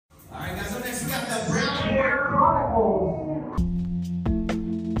Hello,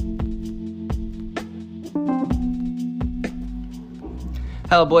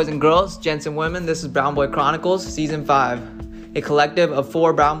 boys and girls, gents and women. This is Brown Boy Chronicles, Season 5. A collective of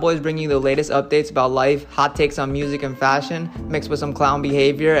 4 brown boys bringing you the latest updates about life, hot takes on music and fashion, mixed with some clown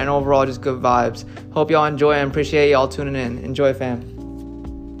behavior, and overall just good vibes. Hope y'all enjoy and appreciate y'all tuning in. Enjoy, fam.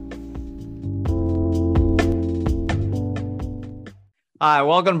 Alright,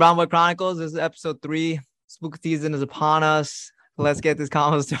 welcome to Brown Boy Chronicles. This is episode 3. Spooky season is upon us. Let's get this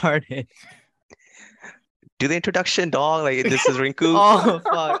convo started. Do the introduction, dog. Like, this is Rinku. Oh,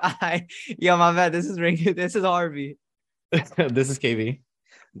 fuck. Yo, my bad. This is Rinku. This is Harvey. This is KV.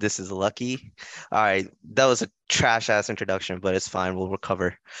 This is Lucky. All right. That was a trash ass introduction, but it's fine. We'll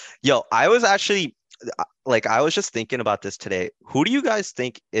recover. Yo, I was just thinking about this today. Who do you guys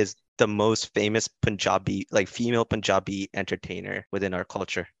think is the most famous Punjabi, like female Punjabi entertainer within our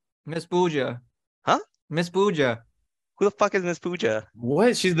culture? Miss Pooja. Huh? Miss Pooja. Who the fuck is Miss Pooja?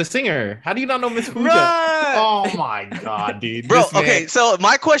 What? She's the singer. How do you not know Miss Pooja? Right. Oh my god, dude. Bro, This man- okay, so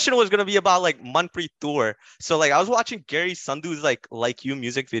my question was gonna be about like Manpreet Kaur. So like I was watching Gary Sandhu's like You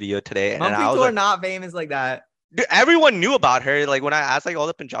music video today, and I Manpreet was Kaur like, not famous like that. dude, everyone knew about her. Like when I asked like all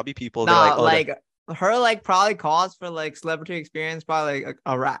the Punjabi people, they're Nah, like, oh, her like probably cause for like celebrity experience probably like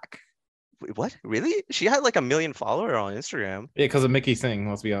a rack. wait, what? Really? She had like 1 million followers on Instagram. Yeah, because of Mickey Singh,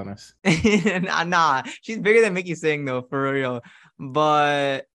 let's be honest. Nah, she's bigger than Mickey Singh though, for real.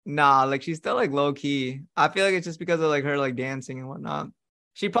 But nah, like she's still like low key. I feel like it's just because of like her like dancing and whatnot.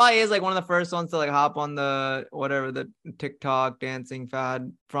 She probably is like one of the first ones to like hop on the TikTok dancing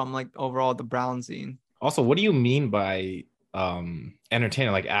fad from like overall the brown scene. Also, what do you mean by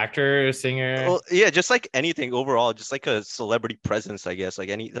entertainer? Like actor, singer? Well, yeah, just like anything overall, just like a celebrity presence, I guess. Like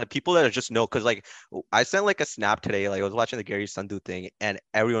any like people that just know, because like I sent like a snap today, like I was watching the Gary Sandhu thing, and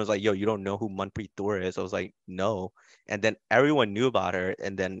everyone was like, "Yo, you don't know who Manpreet Kaur is?" I was like, "No," and then everyone knew about her,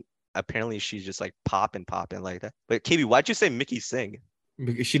 and then apparently she's just like popping like that. But KB, why'd you say Mickey Singh?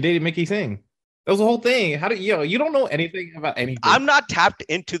 Because she dated Mickey Singh. That was the whole thing. How do you don't know anything about anything? I'm not tapped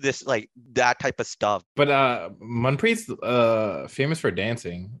into this like that type of stuff. But Manpreet's famous for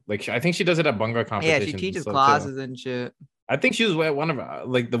dancing. Like I think she does it at Bhangra Yeah, competitions. she and teaches stuff, classes too. and shit. I think she was one of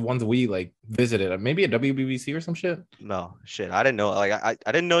like the ones we like visited. Maybe at WBBC or some shit. No shit, I didn't know. Like I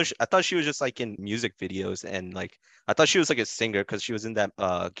didn't know. I thought she was just like in music videos, and like I thought she was like a singer because she was in that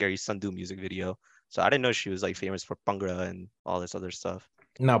Gary Sandhu music video. So I didn't know she was like famous for Bhangra and all this other stuff.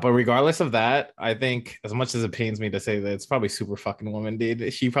 No, but regardless of that, I think as much as it pains me to say that, it's probably super fucking woman,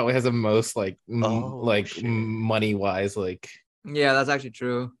 dude. She probably has the most like Shit. money wise, like. Yeah, that's actually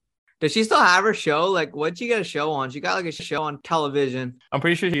true. Does she still have her show? Like, what'd she get a show on? She got like a show on television. I'm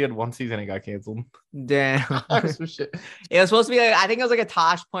pretty sure she had one season and got canceled. Damn. Some shit. It was supposed to be like, I think it was like a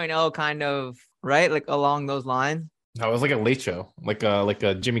Tosh.0 kind of, right? Like along those lines. No, it was like a late show, like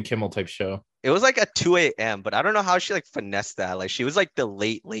a Jimmy Kimmel type show. It was like at 2 a.m., but I don't know how she like finessed that. Like she was like the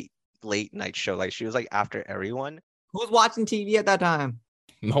late night show. Like she was like after everyone. Who was watching TV at that time?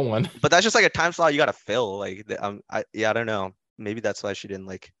 No one. But that's just like a time slot you gotta fill. Like I don't know. Maybe that's why she didn't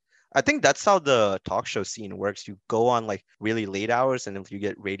like. I think that's how the talk show scene works. You go on like really late hours, and if you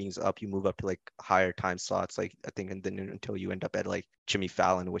get ratings up, you move up to like higher time slots. Like I think, and then until you end up at like Jimmy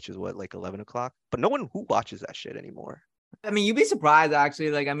Fallon, which is what, like 11 o'clock. But no one who watches that shit anymore. I mean, you'd be surprised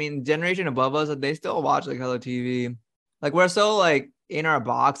actually. Like, I mean, generation above us, they still watch like hella TV. Like, we're so like in our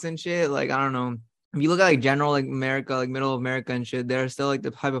box and shit. Like, I don't know. If you look at like general like America, like middle of America and shit, they're still like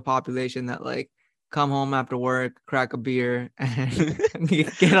the type of population that like come home after work, crack a beer, and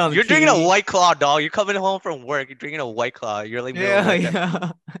get on. You're TV. drinking a White Claw, dog. You're coming home from work. You're drinking a White Claw. You're like,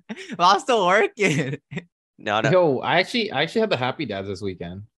 yeah. Well, I'm still working. No. Yo, I actually had the Happy Dads this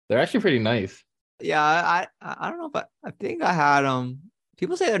weekend. They're actually pretty nice. Yeah, I don't know, but I think I had them.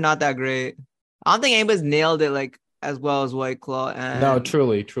 People say they're not that great. I don't think anybody's nailed it like as well as White Claw. And No,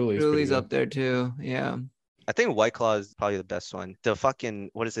 truly's Truly's up there too. Yeah. I think White Claw is probably the best one. The fucking,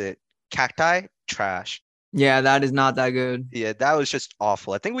 what is it? Cacti? Trash. Yeah, that is not that good. Yeah, that was just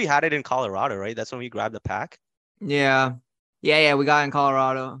awful. I think we had it in Colorado, right? That's when we grabbed the pack. Yeah. We got it in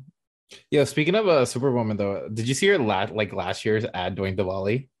Colorado. Yeah, speaking of Superwoman though, did you see her last year's ad during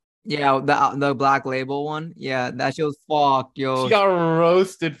Diwali? Yeah, the Black Label one. Yeah, that shit was fucked, yo. She got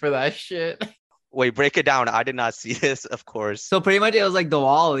roasted for that shit. Wait, break it down. I did not see this, of course. So pretty much it was like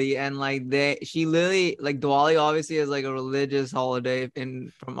Diwali, and like she literally like Diwali obviously is like a religious holiday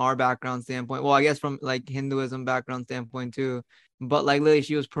from our background standpoint. Well, I guess from like Hinduism background standpoint too. But like literally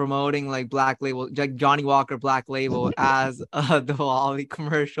she was promoting like Black Label, like Johnny Walker Black Label as a Diwali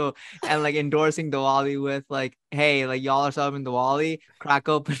commercial, and like endorsing Diwali with like, hey, like y'all are celebrating Diwali, crack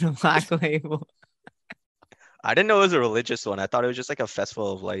open a Black Label. I didn't know it was a religious one. I thought it was just like a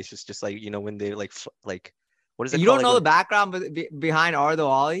festival of lights. It's just like, when they like what is it You called? don't know the background behind Ar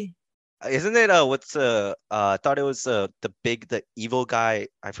Diwali? Isn't it what's I thought it was the evil guy.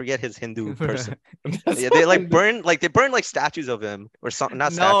 I forget his Hindu person. That's Yeah, they like fucking- burn like statues of him or something.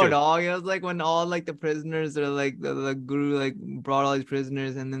 Not No, statues. dog. It was like when all like the prisoners or like the guru like brought all these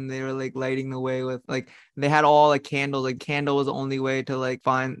prisoners and then they were like lighting the way with like they had all like candles. Like candle was the only way to like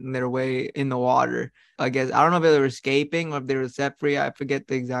find their way in the water. I guess I don't know if they were escaping or if they were set free. I forget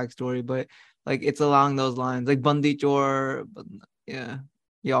the exact story, but like it's along those lines. Like Bandit Chor, yeah.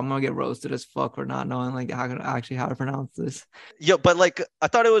 Yo, I'm gonna get roasted as fuck for not knowing like how to pronounce this. Yeah, but like I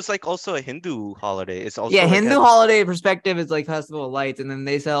thought it was like also a Hindu holiday. It's also Yeah, like Hindu holiday perspective is like Festival of Lights, and then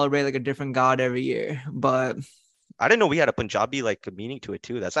they celebrate like a different god every year. But I didn't know we had a Punjabi like meaning to it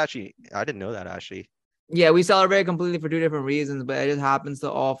too. That's actually I didn't know that actually. yeah, we celebrate completely for two different reasons, but it just happens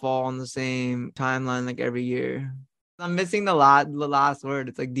to all fall on the same timeline like every year. I'm missing the last word.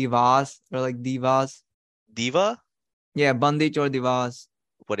 It's like Divas or like Divas. Diva? Yeah, Bandit or Divas.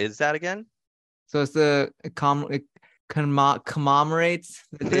 What is that again? So it's it commemorates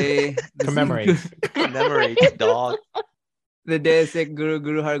the day Commemorates. Commemorates dog. the day Sikh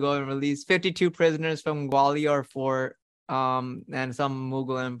Guru Har Gobind released 52 prisoners from Gwalior Fort. And some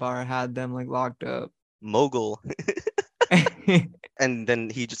Mughal empire had them like locked up. Mogul. And then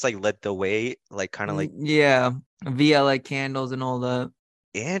he just like led the way, like kind of like yeah, via like candles and all that.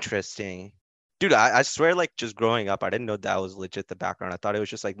 interesting. Dude, I swear like just growing up, I didn't know that was legit the background. I thought it was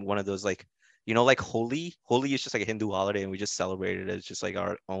just like one of those like like Holi. Holi is just like a Hindu holiday and we just celebrated it as just like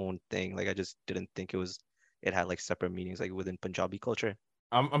our own thing. Like I just didn't think it had like separate meanings like within Punjabi culture.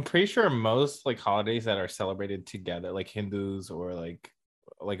 I'm pretty sure most like holidays that are celebrated together, like Hindus or like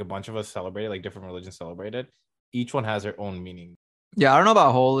a bunch of us celebrate it, like different religions celebrate it. Each one has their own meaning. Yeah, I don't know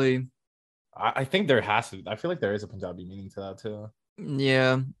about Holi. I think there has to. I feel like there is a Punjabi meaning to that too.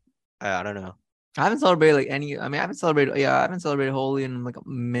 Yeah, I don't know. I haven't celebrated like any. I mean, I haven't celebrated Holi in like a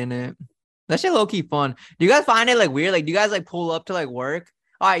minute. That shit low key fun. Do you guys find it like weird? Like, do you guys like pull up to like work?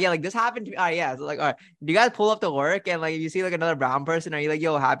 All right, yeah, like this happened to me. All right, yeah. So like, all right, do you guys pull up to work and like if you see like another brown person, are you like,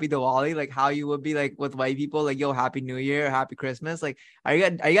 yo, happy Diwali? Like how you would be like with white people, like, yo, happy New Year, happy Christmas? Like, are you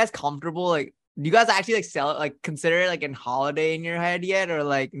guys comfortable? Like, do you guys actually like consider it like a holiday in your head yet, or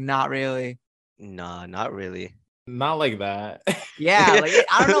like not really? Nah, not really. Not like that. Yeah, like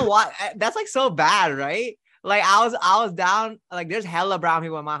I don't know why. That's like so bad, right? Like I was down. Like there's hella brown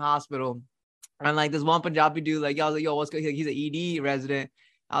people in my hospital, and like this one Punjabi dude, like, I was like, yo, what's good? He's an ED resident.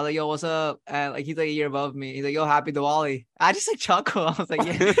 I was like, yo, what's up? And like he's like a year above me. He's like, yo, happy Diwali. I just like chuckle. I was like,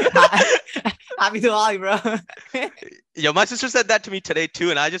 yeah, happy Diwali, bro. Yo, my sister said that to me today too,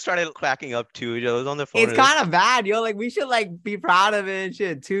 and I just started cracking up too. Yo, I was on the phone. It's kind of bad, yo. Like we should like be proud of it and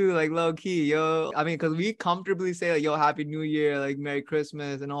shit too, like low key, yo. I mean, cause we comfortably say like, yo, happy New Year, like Merry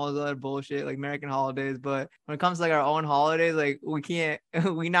Christmas and all this other bullshit, like American holidays. But when it comes to like our own holidays, like we can't,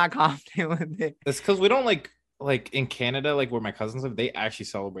 we not confident with it. It's because we don't like in Canada, like where my cousins live, they actually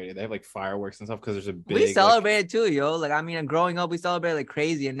celebrate it. They have like fireworks and stuff because there's a big. We celebrate it too, yo. Like I mean, growing up, we celebrate like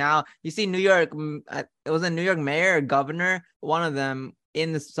crazy, and now you see New York. It was a New York mayor or governor, one of them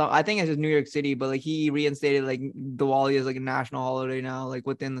in the. I think it's just New York City, but like he reinstated like Diwali as like a national holiday now, like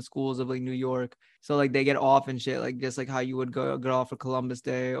within the schools of like New York. So like they get off and shit, like just like how you would get off for Columbus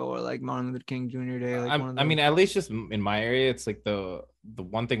Day or like Martin Luther King Jr. Day. Like I mean, at least just in my area, it's like the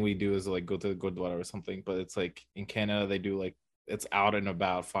one thing we do is like go to the Gurdwara or something. But it's like in Canada, they do like it's out and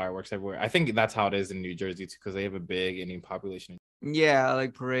about fireworks everywhere. I think that's how it is in New Jersey too, because they have a big Indian population. Yeah,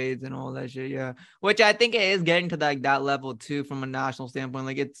 like parades and all that shit. Yeah, which I think it is getting to like that level too from a national standpoint.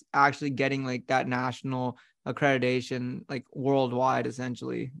 Like it's actually getting like that national accreditation, like worldwide,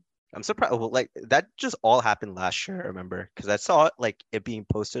 essentially. I'm surprised. Well, like that just all happened last year, I remember, because I saw like it being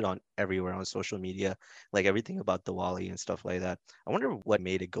posted on everywhere on social media, like everything about Diwali and stuff like that. I wonder what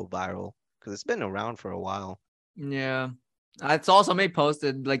made it go viral because it's been around for a while. Yeah, it's also made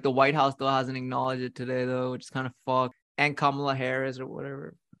posted like the White House still hasn't acknowledged it today though, which is kind of fucked. And Kamala Harris or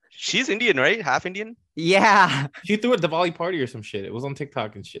whatever. She's Indian, right? Half Indian. Yeah, She threw a Diwali party or some shit. It was on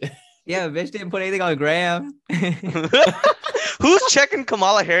TikTok and shit. yeah, bitch didn't put anything on Graham. Who's checking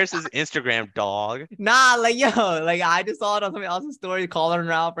Kamala Harris's Instagram, dog? Nah, like yo, like I just saw it on somebody else's story, calling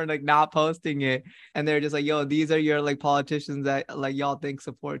her out for like not posting it, and they're just like, yo, these are your like politicians that like y'all think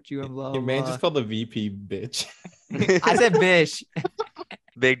support you and blah. Your man blah. just called the VP bitch. I said bish.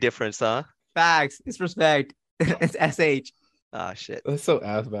 Big difference, huh? Facts. It's respect. It's SH. Ah, shit. That's so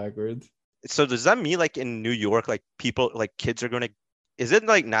ass backwards. So does that mean like in New York, like people, like kids are gonna, Is it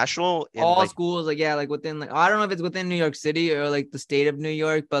like national in All like? schools, like yeah, like within like I don't know if it's within New York City or like the state of New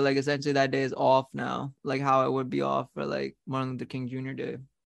York, but like essentially that day is off now, like how it would be off for like Martin Luther King Jr. Day.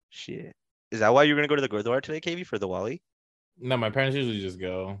 Shit. Is that why you're gonna go to the Gurdwara today, KV, for the Wali? No, my parents usually just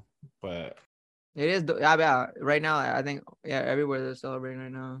go, but It is, yeah. Right now, I think yeah, everywhere they're celebrating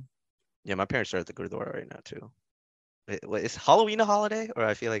right now. Yeah, my parents are at the Gurdwara right now too. Wait, is Halloween a holiday? Or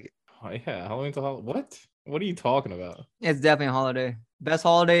I feel like, oh, yeah, Halloween's a holiday. What? What are you talking about? It's definitely a holiday, best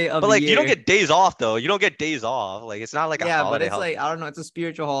holiday of but the like you don't year. get days off though. You don't get days off. Like it's not like a Yeah, but holiday. it's like I don't know, it's a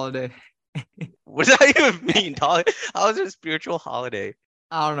spiritual holiday. What does that even mean, dog? How is it a spiritual holiday?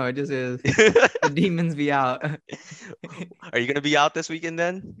 I don't know, it just is. Are The demons be out. you gonna be out this weekend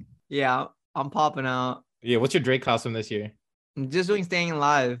then? Yeah, I'm popping out. Yeah, what's your Drake costume this year? I'm just doing Staying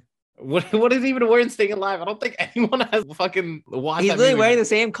Alive. What is even wearing Staying Alive? I don't think anyone has fucking watched He's that literally music. wearing the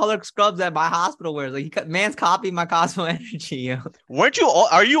same color scrubs that my hospital wears. Like man's copied my Cosmo Energy, yo. Weren't you?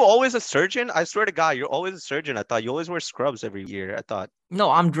 Are you always a surgeon? I swear to God, you're always a surgeon. I thought you always wear scrubs every year. I thought.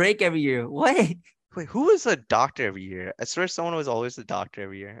 No, I'm Drake every year. What? Wait, who is a doctor every year? I swear someone was always a doctor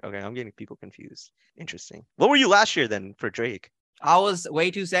every year. Okay, I'm getting people confused. Interesting. What were you last year then for Drake? I was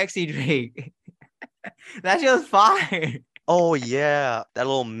way too sexy, Drake. That shit was fire. Oh yeah, that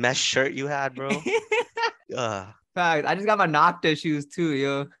little mesh shirt you had, bro. Fact, I just got my Nocta shoes too,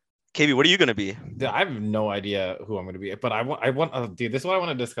 yo. KB, what are you gonna be? Dude, I have no idea who I'm gonna be, but I want, dude. This is what I want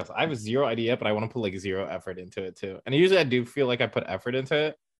to discuss. I have zero idea, but I want to put like zero effort into it too. And usually I do feel like I put effort into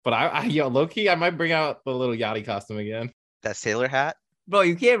it, but yo, low key, I might bring out the little Yachty costume again. That sailor hat? Bro,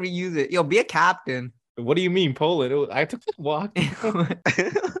 you can't reuse it. Yo, be a captain. What do you mean, Poland? I took that walk.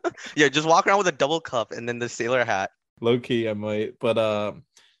 Yeah, just walk around with a double cup and then the sailor hat. Low key, I might, but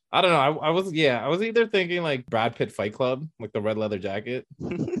I don't know. I was either thinking like Brad Pitt Fight Club, like the red leather jacket.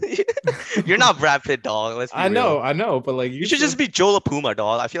 You're not Brad Pitt, dog. Let's be I real. know, but like You should just be Joe LaPuma,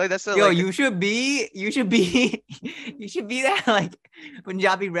 dog. I feel like that's Yo, like you should be that like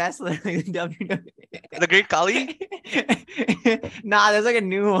Punjabi wrestler like the WWE. the Great Khali. Nah, there's like a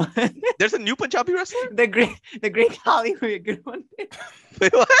new one. There's a new Punjabi wrestler. The great Khali would be a good one.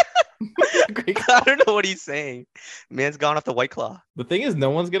 Wait, what? Great. I don't know what he's saying. Man's gone off the White Claw. The thing is,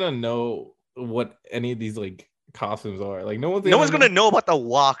 no one's gonna know what any of these like costumes are. Like no one's gonna know about the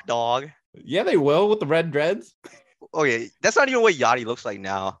walk, dog. Yeah, they will with the red dreads. Oh yeah, that's not even what Yachty looks like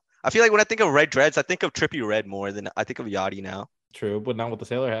now. I feel like when I think of red dreads, I think of Trippie Redd more than I think of Yachty now. True, but not with the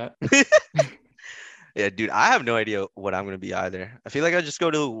sailor hat. Yeah, dude, I have no idea what I'm gonna be either. I feel like I just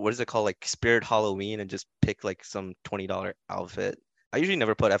go to what is it called, like Spirit Halloween, and just pick like some $20 outfit. I usually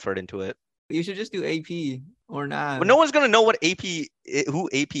never put effort into it. You should just do AP or not. But no one's gonna know what who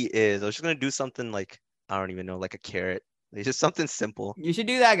AP is. I was just gonna do something like I don't even know, like a carrot. It's just something simple. You should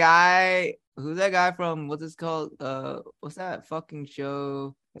do that guy. Who's that guy from? What's this called? What's that fucking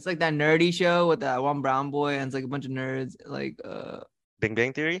show? It's like that nerdy show with that one brown boy and it's like a bunch of nerds. Like Big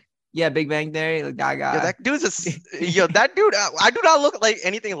Bang Theory. Yeah, Big Bang Theory. Like that guy. Yo, that dude's that dude. I do not look like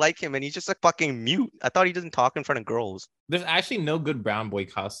anything like him, and he's just a fucking mute. I thought he doesn't talk in front of girls. There's actually no good brown boy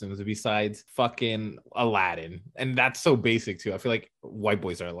costumes besides fucking Aladdin, and that's so basic too. I feel like white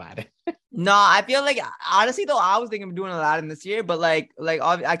boys are Aladdin. No, I feel like honestly though, I was thinking of doing Aladdin this year, but like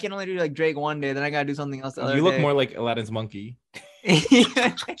I can only do like Drake one day, then I gotta do something else the other You look day. more like Aladdin's monkey. Yo,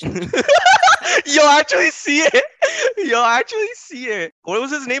 actually see it. What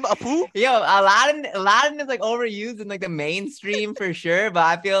was his name? Apu? Yo, Aladdin is like overused in like the mainstream for sure, but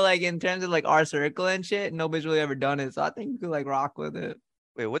I feel like in terms of like our circle and shit, nobody's really ever done it. So I think you could like rock with it.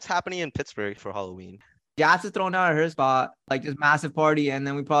 Wait, what's happening in Pittsburgh for Halloween? Jazz is thrown out at her spot, like just massive party, and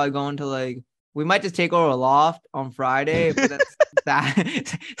then we probably go into like we might just take over a loft on Friday, but then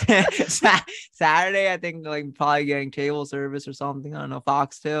Saturday I think like probably getting table service or something. I don't know,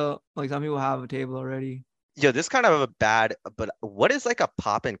 Foxtail. Like some people have a table already. Yo, this kind of a bad, but what is like a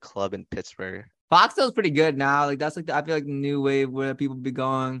poppin' club in Pittsburgh? Foxtail's pretty good now. Like that's like I feel like the new wave where people be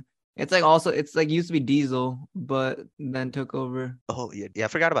going. It's like also it's like used to be Diesel, but then took over. Oh yeah, I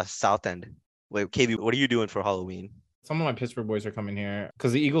forgot about South End. Wait, KB, what are you doing for Halloween? Some of my Pittsburgh boys are coming here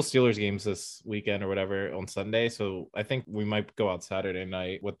because the Eagles Steelers game's this weekend or whatever on Sunday. So I think we might go out Saturday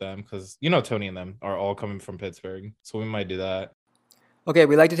night with them because Tony and them are all coming from Pittsburgh. So we might do that. Okay,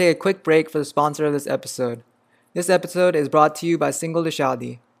 we'd like to take a quick break for the sponsor of this episode. This episode is brought to you by Single to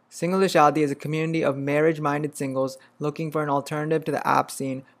Shadi. Single to Shadi is a community of marriage-minded singles looking for an alternative to the app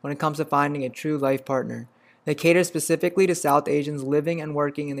scene when it comes to finding a true life partner. They cater specifically to South Asians living and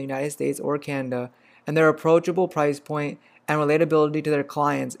working in the United States or Canada, and their approachable price point and relatability to their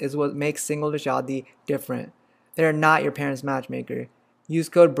clients is what makes Single to Shadi different. They are not your parents' matchmaker. Use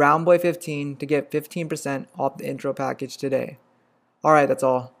code BROWNBOY15 to get 15% off the intro package today. All right, that's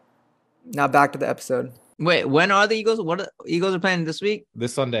all. Now back to the episode. Wait, when are the Eagles? Eagles are playing this week?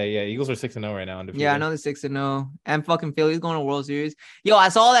 This Sunday, yeah. Eagles are 6-0 right now. Undefeated. Yeah, I know they're 6-0. And fucking Phillies going to World Series. Yo, I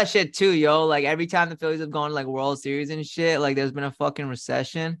saw that shit too, yo. Like every time the Phillies have gone to like World Series and shit, like there's been a fucking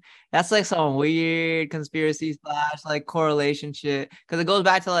recession. That's like some weird conspiracy / like correlation shit. Because it goes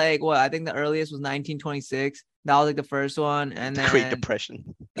back to like what I think the earliest was 1926. That was like the first one, and The then Great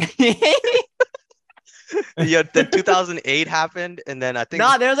Depression. Yeah, then 2008 happened, and then I think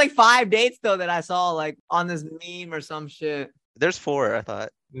no, there's like 5 dates though that I saw like on this meme or some shit. there's 4. I thought.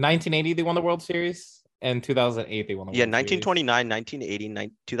 1980 they won the World Series, and 2008 they won the Yeah, World Series. 1929,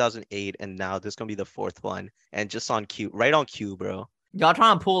 1980, 2008, and now this is gonna be the 4th one, and just on cue, right on cue, bro. Y'all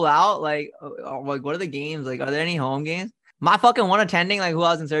trying to pull out? Like what are the games? Like, are there any home games? My fucking one attending, like who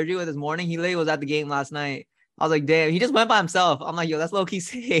I was in surgery with this morning, he literally was at the game last night. I was like, damn, he just went by himself. I'm like, yo, that's low key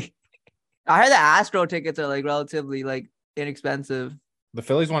sick. I heard the Astro tickets are like relatively like inexpensive. The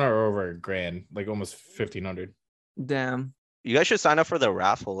Phillies won are over $1,000, like almost 1,500. Damn. You guys should sign up for the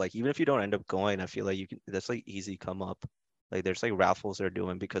raffle. Like, even if you don't end up going, I feel like you can. That's like easy come up. Like, there's like raffles they're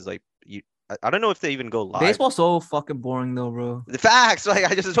doing because like I don't know if they even go live. Baseball's so fucking boring though, bro. The facts, like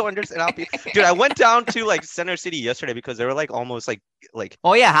I just don't understand how people. Dude, I went down to like Center City yesterday because they were like almost like.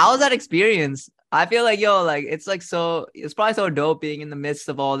 Oh yeah, how was that experience? I feel like yo, like it's probably so dope being in the midst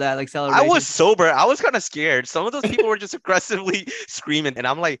of all that like celebration. I was sober. I was kind of scared. Some of those people were just aggressively screaming, and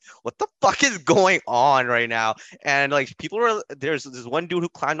I'm like, "What the fuck is going on right now?" And like people were there's this one dude who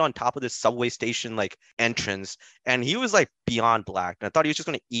climbed on top of this subway station like entrance, and he was like beyond black. And I thought he was just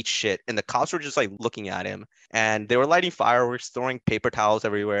gonna eat shit. And the cops were just like looking at him, and they were lighting fireworks, throwing paper towels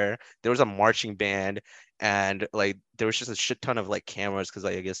everywhere. There was a marching band. And like there was just a shit ton of like cameras because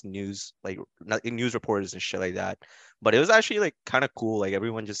like I guess news reporters and shit like that. But it was actually like kind of cool, like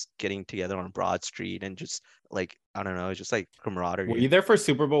everyone just getting together on Broad Street and just like I don't know, just like camaraderie. Were you there for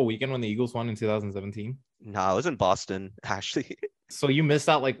Super Bowl weekend when the Eagles won in 2017? No, I was in Boston actually. So you missed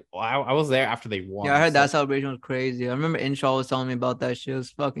out. Like I was there after they won. Yeah, I heard that celebration was crazy. I remember Inshaw was telling me about that shit. It was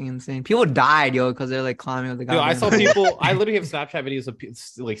fucking insane. People died, yo, because they're like climbing up the. Yo, I saw people. I literally have Snapchat videos of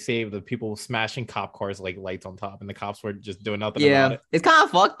like saved the people smashing cop cars like lights on top, and the cops were just doing nothing about it. It's kind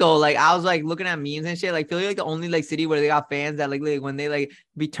of fucked though. Like I was like looking at memes and shit. Like Philly, like the only like city where they got fans that like when they like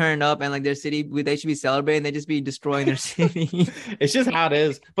be turned up and like their city they should be celebrating, they just be destroying their city. It's just how it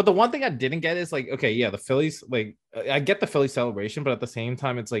is. But the one thing I didn't get is like, okay, yeah, the Phillies, like I get the Philly celebration, but at the same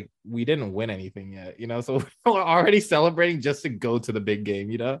time, it's like we didn't win anything yet, you know. So we're already celebrating just to go to the big game,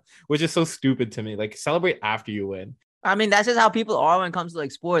 you know, which is so stupid to me. Like celebrate after you win. I mean, that's just how people are when it comes to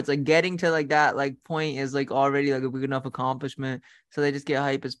like sports. Like getting to like that like point is like already like a big enough accomplishment. So they just get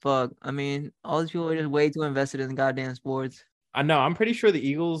hype as fuck. I mean, all these people are just way too invested in the goddamn sports. I know. I'm pretty sure the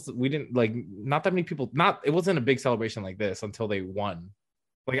Eagles, we didn't like not that many people. It wasn't a big celebration like this until they won.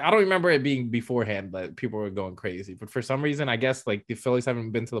 Like I don't remember it being beforehand that people were going crazy, but for some reason, I guess like the Phillies haven't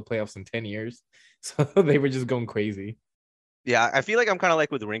been to the playoffs in 10 years, so they were just going crazy. Yeah, I feel like I'm kind of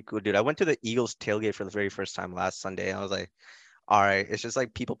like with Rinku, dude. I went to the Eagles tailgate for the very first time last Sunday. I was like, all right, it's just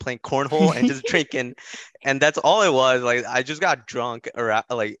like people playing cornhole and just drinking, and that's all it was. Like I just got drunk around,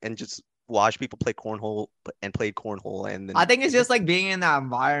 like, and just watched people play cornhole and played cornhole. And then I think it's just like being in that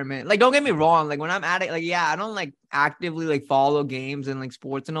environment. Like, don't get me wrong. Like when I'm at it, like, yeah, I don't like actively like follow games and like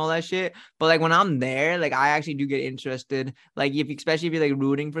sports and all that shit. But like when I'm there, like I actually do get interested. Like especially if you're like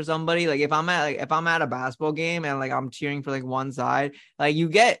rooting for somebody, like if I'm at a basketball game and like I'm cheering for like one side, like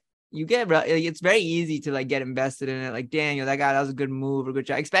it's very easy to like get invested in it. Like, Daniel, that was a good move or good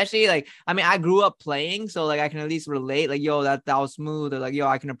shot. Especially like, I mean, I grew up playing, so like I can at least relate. Like, yo, that was smooth. Or like, yo,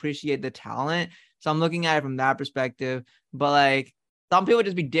 I can appreciate the talent. So I'm looking at it from that perspective. But like, some people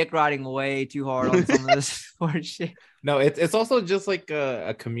just be dick riding way too hard on some of this sport shit. No, it's also just like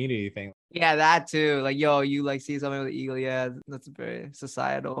a community thing. Yeah, that too. Like, yo, you like see something with the Eagle. Yeah, that's a very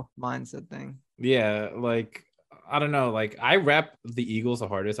societal mindset thing. Yeah, like. I don't know. Like I rep the Eagles the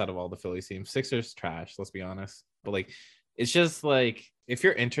hardest out of all the Phillies teams. Sixers trash, let's be honest. But like, it's just like if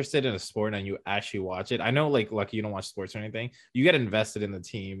you're interested in a sport and you actually watch it, I know like Lucky, you don't watch sports or anything. You get invested in the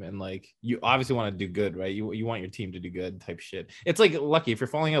team and like you obviously want to do good, right? You want your team to do good type shit. It's like Lucky if you're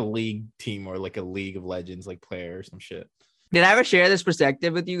following a league team or like a League of Legends like player or some shit. Did I ever share this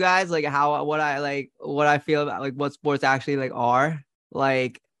perspective with you guys? Like what I feel about like what sports actually like are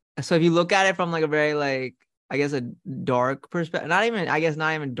like. So if you look at it from like a very like I guess a dark perspective, not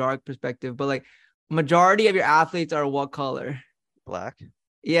even dark perspective, but like majority of your athletes are what color? Black.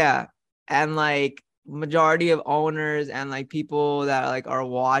 Yeah. And like majority of owners and like people that like are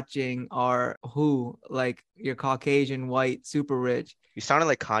watching are who? Like your Caucasian, white, super rich. You sounding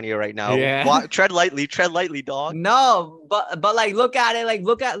like Kanye right now. Yeah. Tread lightly, dog. No, but like look at it, like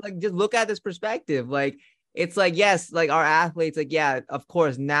just look at this perspective. Like it's like, yes, like our athletes, like, yeah, of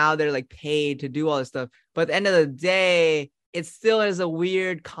course, now they're like paid to do all this stuff. But at the end of the day, it still is a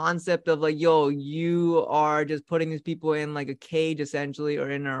weird concept of like, yo, you are just putting these people in like a cage essentially, or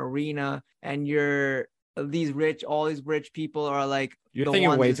in an arena, and all these rich people are like You're the thinking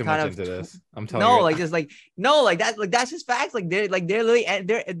ones way that's too kind much of into this. I'm telling no, you. like just like no, like that's just facts. Like they're literally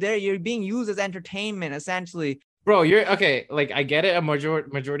they're you're being used as entertainment essentially. Bro, you're okay. Like, I get it. A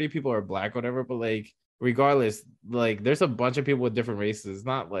majority of people are black, whatever. But like, regardless, like, there's a bunch of people with different races. It's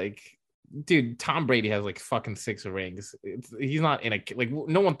not like, dude, Tom Brady has like fucking 6 rings. He's not in a like.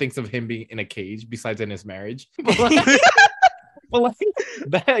 No one thinks of him being in a cage besides in his marriage. But like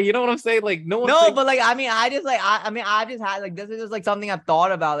that, you know what I'm saying? Like, no one. No, but like I mean, I just like I mean, I've just had like this is just like something I've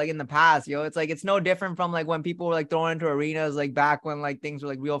thought about like in the past, yo. It's like it's no different from like when people were like thrown into arenas like back when like things were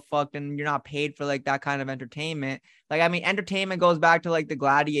like real fucked and you're not paid for like that kind of entertainment. Like I mean, entertainment goes back to like the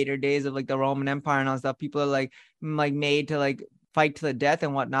gladiator days of like the Roman Empire and all that stuff. People are like made to like fight to the death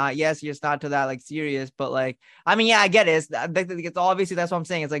and whatnot. Yes, it's not to that like serious, but like I mean, yeah, I get it. It's obviously that's what I'm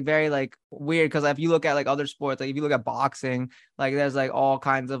saying. It's like very like weird because if you look at like other sports, like if you look at boxing, like there's like all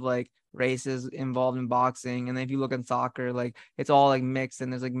kinds of like races involved in boxing, and then if you look at soccer, like it's all like mixed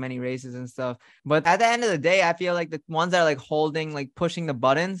and there's like many races and stuff. But at the end of the day, I feel like the ones that are like holding, like pushing the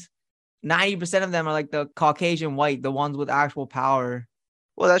buttons, 90% of them are like the Caucasian white, the ones with actual power.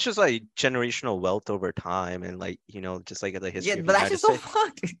 Well, that's just like generational wealth over time, and like, you know, just like the history Yeah, of but the that's United just so States.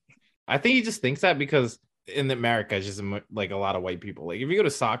 fucked. I think he just thinks that because in America, it's just like a lot of white people. Like, if you go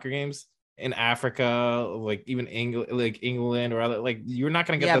to soccer games in Africa, like even England or other, like, you're not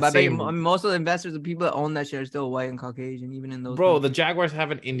gonna get Yeah, the but I bet same. most of the investors, the people that own that shit, are still white and Caucasian, even in those. Bro, the countries. Jaguars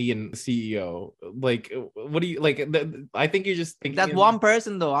have an Indian CEO. Like, what do you like? I think you're just thinking That's one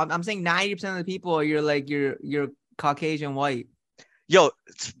person though. I'm saying 90% of the people, you're like you're Caucasian white. Yo,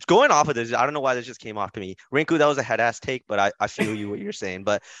 going off of this, I don't know why this just came off to me. Rinku, that was a head ass take, but I feel you what you're saying.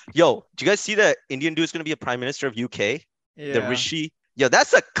 But yo, do you guys see the Indian dude's gonna be a prime minister of UK? The Rishi. Yo,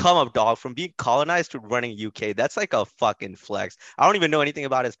 that's a come up, dog, from being colonized to running UK. That's like a fucking flex. I don't even know anything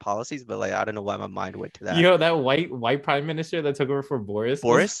about his policies, but like I don't know why my mind went to that. Yo, that white prime minister that took over for Boris.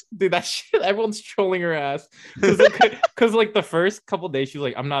 Dude, that shit, everyone's trolling her ass. Because like the first couple days, she's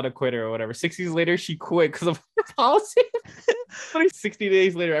like, I'm not a quitter or whatever. 6 years later, she quit because of her policy. 60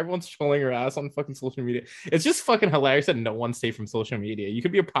 days later, everyone's trolling her ass on fucking social media. It's just fucking hilarious that no one's safe from social media. You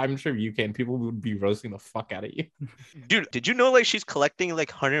could be a prime minister of UK and people would be roasting the fuck out of you. Dude, did you know like she's collecting like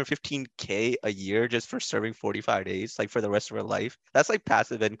 115K a year just for serving 45 days, like for the rest of her life? That's like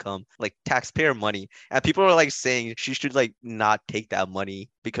passive income, like taxpayer money. And people are like saying she should like not take that money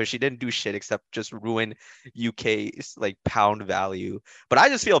because she didn't do shit except just ruin UK's like pound value. But I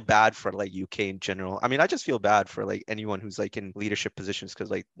just feel bad for like UK in general. I mean, I just feel bad for like anyone who's like in leadership positions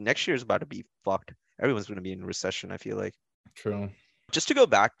because like next year is about to be fucked. Everyone's going to be in recession, I feel like. True. Just to go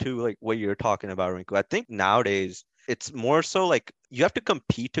back to like what you're talking about, Rinku, I think nowadays it's more so like you have to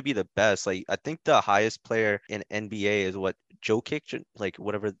compete to be the best. Like I think the highest player in NBA is what, Jokic, like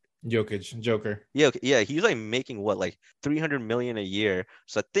whatever. Joker. Yeah, he's like making what, like 300 million a year.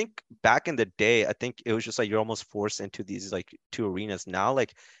 So I think back in the day, I think it was just like you're almost forced into these like two arenas. Now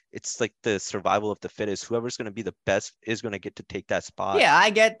like it's like the survival of the fittest. Whoever's going to be the best is going to get to take that spot. Yeah, I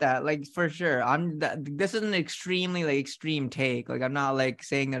get that, like for sure. This is an extremely like extreme take. Like I'm not like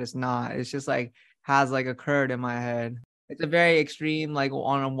saying that it's not. It's just like has like occurred in my head. It's a very extreme, like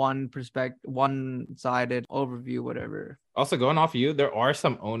on a one-sided overview, whatever. Also, going off you, there are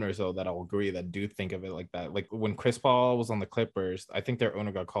some owners though that I'll agree that do think of it like that. Like when Chris Paul was on the Clippers, I think their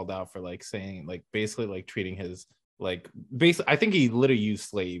owner got called out for like saying like basically like treating his like I think he literally used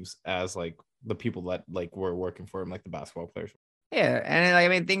slaves as like the people that like were working for him, like the basketball players. Yeah, and like, I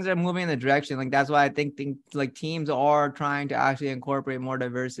mean, things are moving in the direction. Like that's why I think like teams are trying to actually incorporate more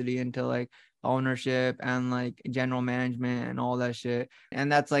diversity into like ownership and like general management and all that shit.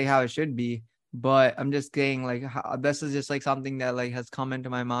 And that's like how it should be. But I'm just saying like this is just like something that like has come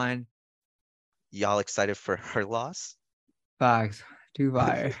into my mind. Y'all excited for her loss? Facts. Too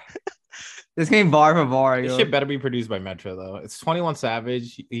fire. This game bar for bar. This Yo. shit better be produced by Metro though. It's 21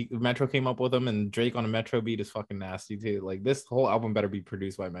 Savage. Metro came up with him, and Drake on a Metro beat is fucking nasty too. Like this whole album better be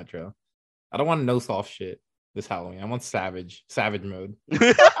produced by Metro. I don't want no soft shit this Halloween. I want savage mode.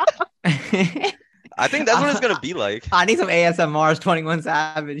 I think that's what it's gonna be like. I need some ASMRs, 21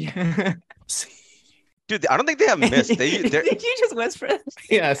 Savage. Dude, I don't think they have missed. They're Did you just whisper?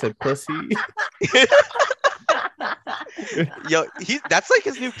 Yeah, I said pussy. yo, that's like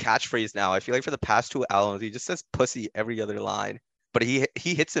his new catchphrase now. I feel like for the past 2 albums, he just says pussy every other line. But he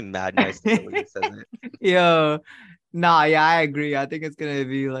hits it mad nice when he says it. Yo, nah, yeah, I agree. I think it's gonna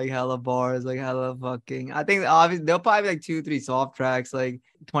be like hella bars, like hella fucking. I think obviously there'll probably be like 2-3 soft tracks. Like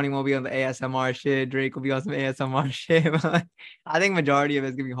 21 will be on the ASMR shit. Drake will be on some ASMR shit. But like, I think majority of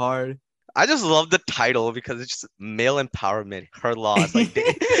it's gonna be hard. I just love the title because it's just male empowerment, her loss. Like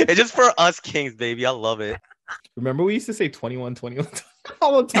it's just for us kings, baby. I love it. Remember we used to say 21, 21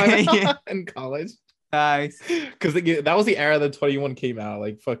 all the time Yeah. in college? Nice. Because that was the era that 21 came out.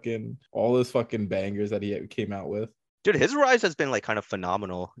 Like fucking all those fucking bangers that he came out with. Dude, his rise has been like kind of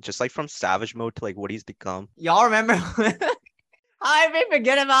phenomenal. Just like from Savage Mode to like what he's become. Y'all remember? I may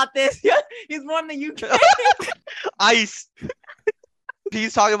forget about this. He's born in the UK. Ice.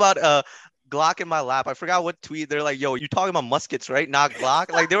 He's talking about Glock in my lap. I forgot what tweet. They're like, yo, you talking about muskets, right? Not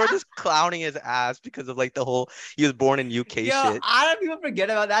Glock. Like they were just clowning his ass because of like the whole he was born in UK Yo, shit. I don't people forget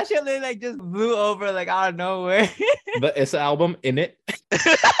about that shit. They like just blew over like out of nowhere. The Issa album, In It.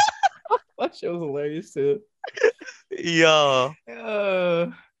 That shit was hilarious too. Yo. Uh,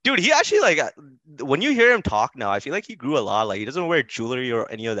 Dude, he actually like when you hear him talk now, I feel like he grew a lot. Like he doesn't wear jewelry or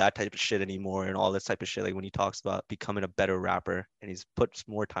any of that type of shit anymore, and all this type of shit. Like when he talks about becoming a better rapper, and he's put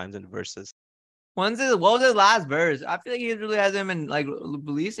more times into verses. what was his last verse? I feel like he really hasn't been like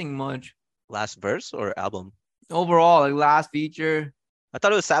releasing much Last verse or album? overall. Like last feature. I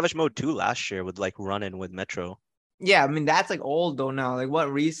thought it was Savage Mode 2 last year with like Running with Metro. Yeah, I mean that's like old though now. Like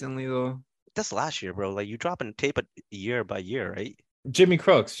what recently though? That's last year, bro. Like you dropping tape year by year, right? Jimmy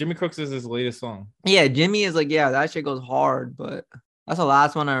Crooks. Jimmy Crooks is his latest song. Yeah, Jimmy is like, yeah, that shit goes hard, but that's the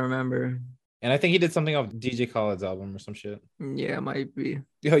last one I remember. And I think he did something off DJ Khaled's album or some shit. Yeah, it might be.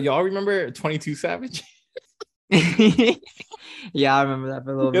 Yo, y'all remember 22 Savage? Yeah, I remember that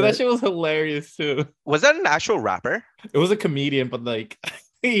for a little Yo, that bit. shit was hilarious too. Was that an actual rapper? It was a comedian, but like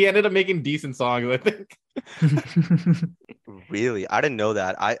he ended up making decent songs, I think. Really? I didn't know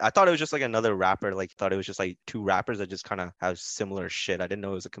that. I thought it was just like another rapper. Like thought it was just like two rappers that just kind of have similar shit. I didn't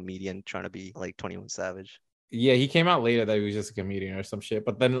know it was a comedian trying to be like 21 Savage. Yeah, he came out later that he was just a comedian or some shit.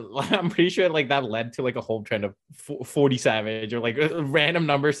 But then I'm pretty sure like that led to like a whole trend of 40 Savage or like a random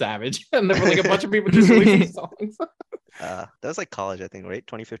number Savage. And there were like a bunch of people just releasing songs. That was like college, I think, right?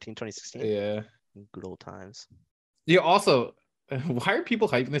 2015, 2016. Yeah. Good old times. Yeah, also, why are people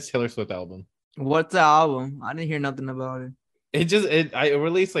hyping this Taylor Swift album? What's the album? I didn't hear nothing about it. It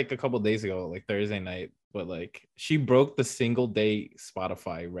released like a couple days ago, like Thursday night, but like she broke the single day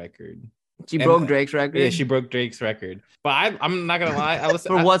Spotify record. She And- broke Drake's record. Yeah, she broke Drake's record. But I'm not gonna lie, I was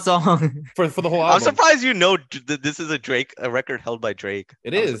For what song? for the whole I'm album. surprised you know that this is a record held by Drake.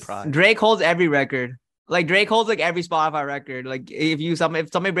 It I'm is. surprised. Drake holds every record. Like Drake holds like every Spotify record. Like if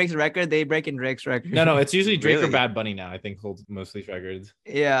somebody breaks a record, they break in Drake's record. No, it's usually Drake or Really? Bad Bunny now. I think holds most of these records.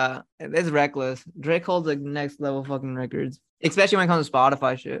 Yeah, it's reckless. Drake holds like next level fucking records, especially when it comes to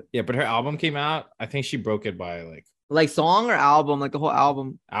Spotify shit. Yeah, but her album came out. I think she broke it by Like song or album, like the whole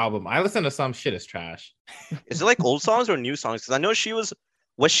album. album. I listened to some shit is trash. Is it like old songs or new songs? Because I know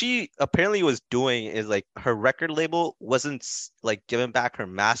what she apparently was doing is like her record label wasn't like giving back her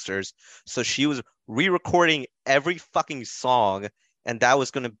masters, so she was re-recording every fucking song, and that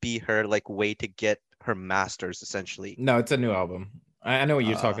was gonna be her like way to get her masters essentially. No, it's a new album. I know what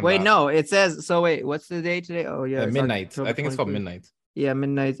you're talking Wait, about. no, it says so. Wait, what's the date today? Oh yeah, it's Midnight. October I think it's called 21st. Midnight. Yeah,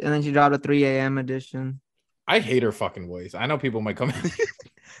 Midnight, and then she dropped a 3 a.m. edition. I hate her fucking voice. I know people might come.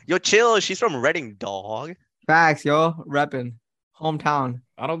 Yo, chill. She's from Reading, dog. Facts, yo, repping hometown.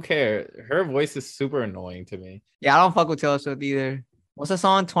 I don't care. Her voice is super annoying to me. Yeah, I don't fuck with Taylor Swift either. What's the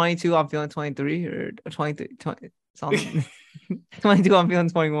song? 22. I'm feeling 23 or 23. 20, 22. I'm feeling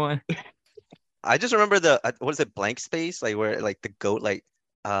 21. I just remember what is it, Blank Space, like where like the goat like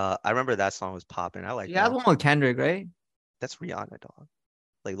I remember that song was popping. I like Yeah, that's that. one with Kendrick, right? That's Rihanna, dog.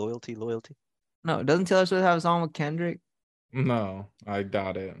 Like loyalty. No, doesn't Taylor Swift have a song with Kendrick? No, I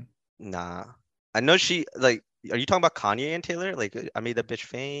doubt it. Nah. I know she like. Are you talking about Kanye and Taylor? Like I made that bitch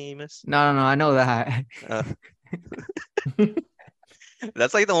famous. No, I know that. Uh,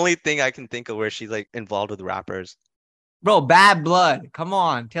 that's like the only thing I can think of where she's like involved with rappers. Bro, Bad Blood. Come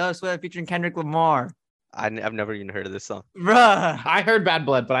on. Taylor Swift featuring Kendrick Lamar. I've never even heard of this song. Bruh. I heard Bad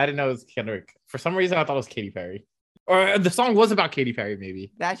Blood, but I didn't know it was Kendrick. For some reason, I thought it was Katy Perry. Or the song was about Katy Perry,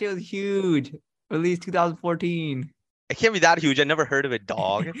 maybe. That shit was huge. Released 2014. It can't be that huge. I never heard of it,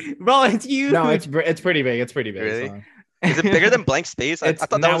 dog. Bro, it's huge. No, it's pretty big. It's pretty big. Really? Song. Is it bigger than Blank Space? I It's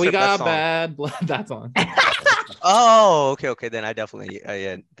thought that now was we her best got song. Bad Blood. That song. Oh, okay. Then I definitely,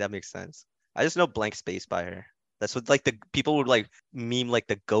 yeah, that makes sense. I just know Blank Space by her. That's what like the people would like meme like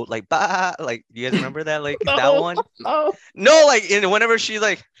the goat like bah like you guys remember that like that one? No. No, like in whenever she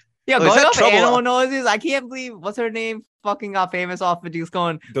like Yeah, oh, is going that off trouble? animal noises, I can't believe what's her name fucking got famous off of just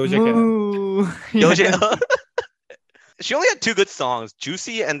going Doja Cat. moo. Doja. She only had 2 good songs,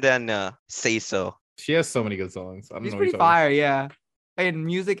 Juicy and then Say So. She has so many good songs. I don't She's know. pretty fire, yeah. And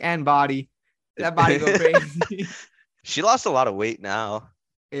music and body. That body go crazy. She lost a lot of weight now.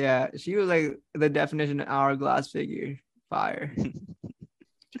 Yeah, she was like the definition of hourglass figure. Fire.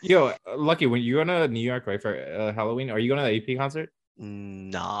 Yo, Lucky, when you're going to New York, right, for Halloween, are you going to the AP concert?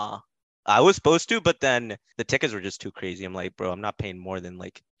 Nah. I was supposed to, but then the tickets were just too crazy. I'm like, bro, I'm not paying more than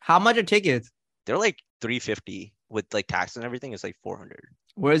like How much are tickets? they're like $350 with like tax and everything. It's like $400.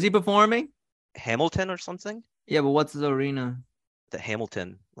 Where is he performing? Hamilton or something? Yeah, but what's the arena? The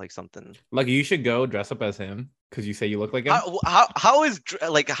Hamilton, like something. Lucky, you should go dress up as him because you say you look like him. How is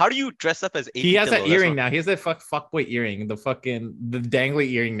like how do you dress up as AP He has Kilo? that That's earring what- now. He has that fuckboy earring, the dangly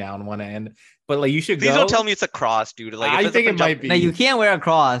earring now on one end. But like, you should Please go. don't tell me it's a cross, dude. Like if I it's a think it Punjab- might be. No, you can't wear a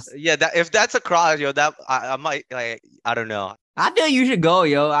cross. Yeah, that if that's a cross, yo, that I might like I don't know. I feel you should go,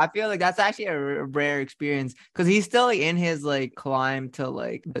 yo. I feel like that's actually a rare experience because he's still like in his like climb to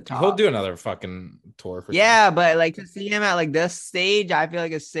like the top. He'll do another fucking tour for sure. Yeah, but like to see him at like this stage, I feel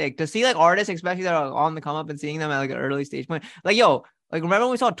like it's sick. To see like artists, especially that are on the come up and seeing them at like an early stage point. Like, yo, like remember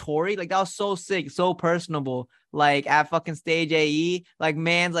when we saw Tori? Like that was so sick, so personable. Like at fucking stage AE, like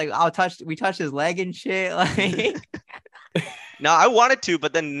man's like we touched his leg and shit. Like No, I wanted to,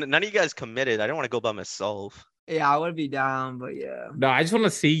 but then none of you guys committed. I didn't want to go by myself. yeah, I would be down, but yeah. No, I just want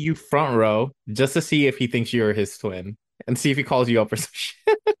to see you front row just to see if he thinks you're his twin and see if he calls you up or some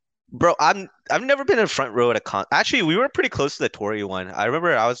shit. Bro, I've never been in front row at a con. Actually, we were pretty close to the Tory one. I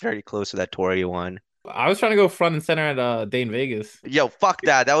remember I was very close to that Tory one. I was trying to go front and center at Day in Vegas. Yo, fuck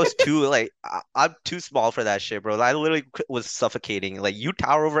that. That was too like I'm too small for that shit, bro. I literally was suffocating. Like you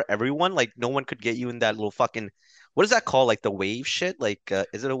tower over everyone. Like no one could get you in that little fucking what is that called? Like the wave shit? Like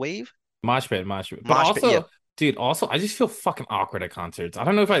is it a wave? Mosh pit. But Mosh pit, also, yeah. dude, I just feel fucking awkward at concerts. I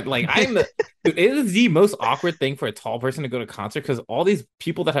don't know if I'm the dude, it is the most awkward thing for a tall person to go to a concert because all these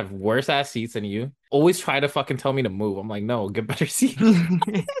people that have worse ass seats than you always try to fucking tell me to move. I'm like, no, get better seats.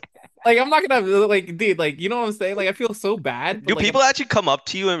 Like, I'm not gonna like, dude, like, you know what I'm saying? Like, I feel so bad. Do But, like, people actually come up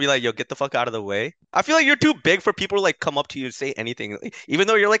to you and be like, yo, get the fuck out of the way? I feel like you're too big for people to like come up to you and say anything. Like, even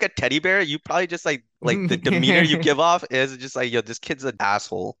though you're like a teddy bear, you probably just like the demeanor you give off is just like, yo, this kid's an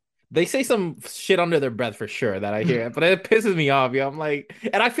asshole. they say some shit under their breath for sure that I hear, but it pisses me off. Yeah, I'm like,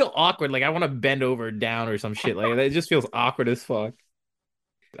 and I feel awkward. Like I want to bend over down or some shit. Like it just feels awkward as fuck.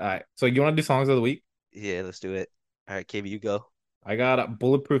 All right, so you want to do songs of the week? Yeah, let's do it. All right, KB, you go. I got a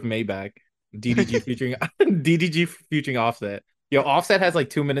Bulletproof Maybach, DDG featuring DDG featuring Offset. Yo, Offset has like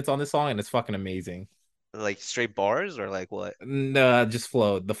 2 minutes on this song and it's fucking amazing. Like straight bars or like what? No, just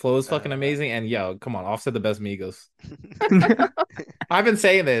flow. The flow is fucking amazing. And yo, come on, Offset the best Migos. I've been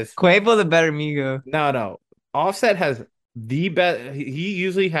saying this. Quavo the better Migo. No. Offset has the best. He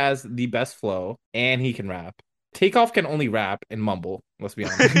usually has the best flow, and he can rap. Takeoff can only rap and mumble. Let's be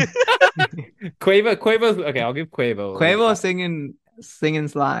honest. Quavo's okay. I'll give Quavo. Quavo singing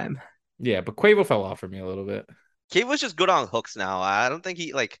slime. Yeah, but Quavo fell off for me a little bit. Kate was just good on hooks now. I don't think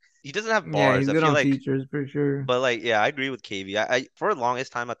he doesn't have Yeah, bars. he's I good feel on like, features for sure. but like, yeah, I agree with KV. I for the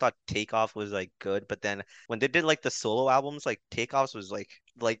longest time I thought Takeoff was like good, but then when they did like the solo albums, like Takeoff's was like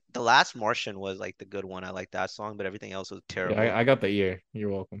the last Martian was like the good one. I like that song, but everything else was terrible. Yeah, I got the ear.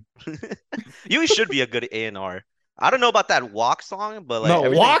 You're welcome. You should be a good A&R. I don't know about that walk song, but like No,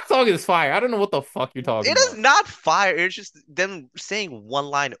 everything- Walk Song is fire. I don't know what the fuck you're talking It about. is not fire. It's just them saying one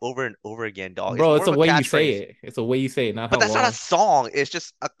line over and over again, dog. Bro, it's more the of a way you say catchphrase. it. It's the way you say it, not But how that's long. not a song. It's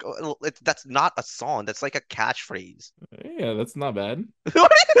just that's not a song. That's like a catchphrase. Yeah, that's not bad.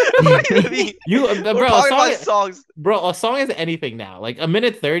 What do you mean? You, We're bro, a talking song, about songs. bro, a song is anything now. Like a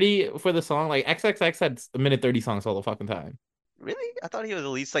minute 30 for the song. Like XXX had a minute 30 songs all the fucking time. Really? I thought he was at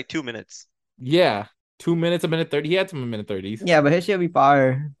least like 2 minutes. Yeah, 2 minutes, a minute 30. He had some minute 30s. Yeah, but his shit be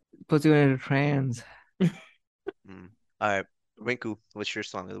fire. Puts you in a trance. All right, Rinku, what's your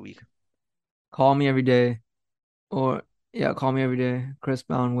song of the week? Call Me Every Day. Or yeah, Call Me Every Day. Chris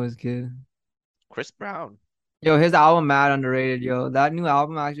Brown, Wizkid. Chris Brown. Yo, his album mad underrated, yo. That new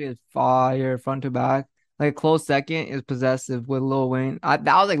album actually is fire front to back. Like a close second is Possessive with Lil Wayne. That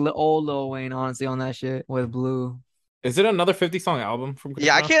was like old Lil Wayne, honestly, on that shit with Blue. Is it another 50-song album from Chris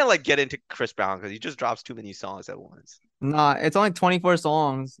Yeah, I Brown? can't like get into Chris Brown because he just drops too many songs at once. Nah, it's only 24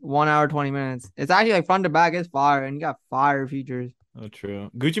 songs, 1 hour, 20 minutes. It's actually like front to back, it's fire, and you got fire features. Oh, true.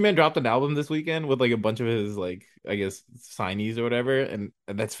 Gucci Mane dropped an album this weekend with like a bunch of his like I guess signees or whatever, and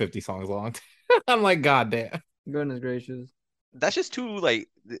that's 50 songs long. I'm like, God damn. Goodness gracious. That's just too like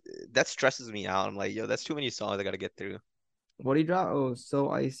that stresses me out. I'm like, yo, that's too many songs I gotta get through. What he drop? Oh, so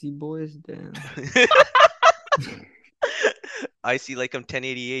icy boys. Damn. I see like I'm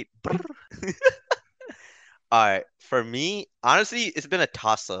 1088. All right, for me, honestly, it's been a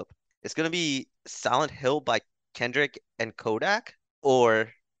toss up. It's gonna be Silent Hill by Kendrick and Kodak, or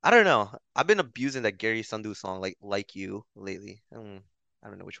I don't know. I've been abusing that Gary Sundu song like You lately. I don't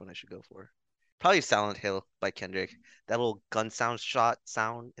know which one I should go for. Probably Silent Hill by Kendrick. That little gun shot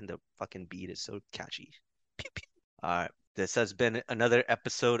sound and the fucking beat is so catchy. Pew, pew. All right, this has been another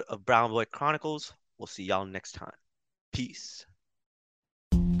episode of Brown Boy Chronicles. We'll see y'all next time. Peace.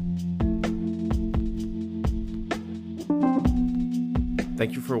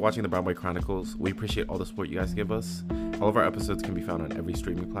 Thank you for watching the Brown Boy Chronicles. We appreciate all the support you guys give us. All of our episodes can be found on every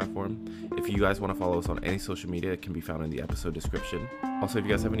streaming platform. If you guys want to follow us on any social media, it can be found in the episode description. Also, if you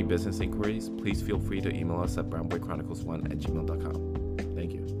guys have any business inquiries, please feel free to email us at brownboychronicles1@gmail.com.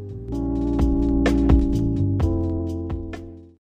 Thank you.